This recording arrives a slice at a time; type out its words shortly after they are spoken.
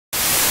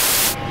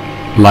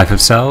Life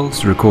of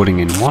Cells,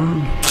 recording in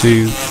 1,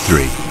 2,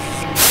 3.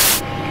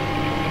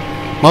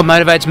 What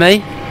motivates me?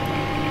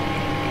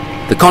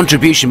 The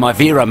contribution my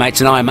Vero mates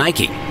and I are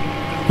making.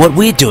 What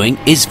we're doing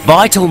is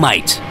vital,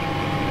 mate.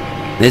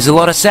 There's a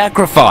lot of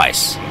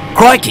sacrifice.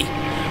 Crikey,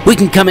 we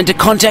can come into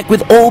contact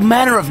with all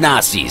manner of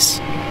nasties.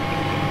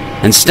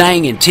 And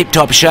staying in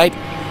tip-top shape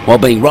while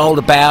being rolled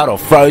about or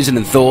frozen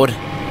and thawed,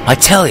 I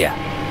tell ya,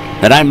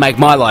 they don't make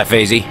my life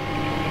easy.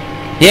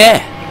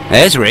 Yeah,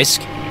 there's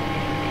risk.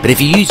 But if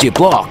you use your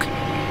block,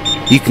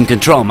 you can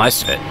control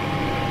most of it.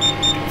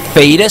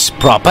 Feed us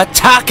proper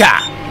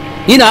tucker.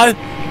 You know,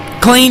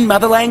 clean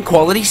motherland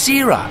quality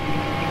sera.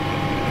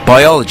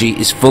 Biology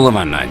is full of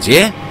unknowns,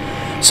 yeah?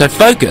 So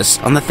focus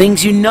on the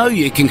things you know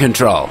you can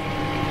control.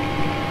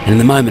 And in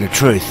the moment of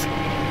truth,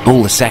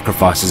 all the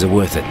sacrifices are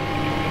worth it.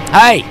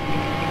 Hey!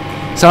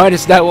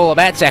 Scientists know all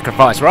about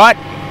sacrifice, right?